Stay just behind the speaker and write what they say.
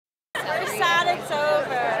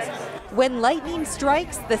When lightning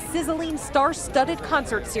strikes, the sizzling star-studded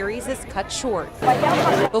concert series is cut short.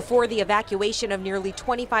 Before the evacuation of nearly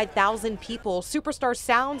 25,000 people, superstar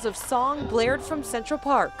sounds of song blared from Central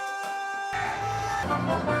Park.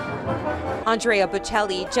 Andrea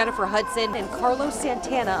Bocelli, Jennifer Hudson, and Carlos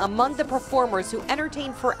Santana among the performers who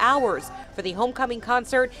entertained for hours for the homecoming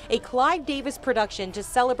concert, a Clive Davis production to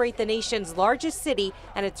celebrate the nation's largest city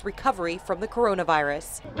and its recovery from the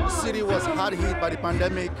coronavirus. The city was hard hit by the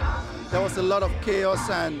pandemic. There was a lot of chaos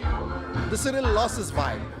and the city lost its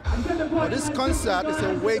vibe. But this concert is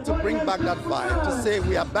a way to bring back that vibe, to say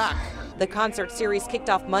we are back. The concert series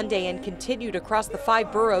kicked off Monday and continued across the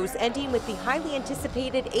 5 boroughs, ending with the highly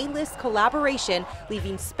anticipated A-list collaboration,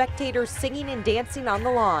 leaving spectators singing and dancing on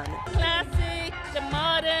the lawn. Classic, the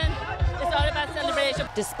modern, it's all about celebration.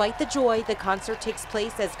 Despite the joy, the concert takes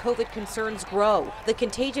place as COVID concerns grow. The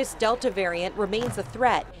contagious Delta variant remains a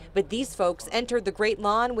threat, but these folks entered the Great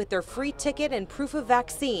Lawn with their free ticket and proof of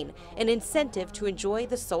vaccine, an incentive to enjoy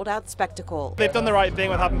the sold-out spectacle. They've done the right thing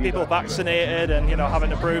with having people vaccinated and, having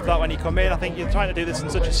to prove that when you come in. I think you're trying to do this in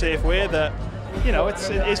such a safe way that,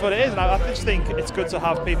 it is what it is. And I just think it's good to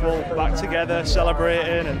have people back together,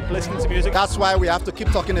 celebrating and listening to music. That's why we have to keep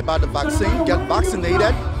talking about the vaccine, get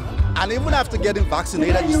vaccinated. And even after getting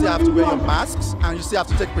vaccinated, you still have to wear your masks and you still have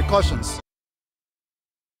to take precautions.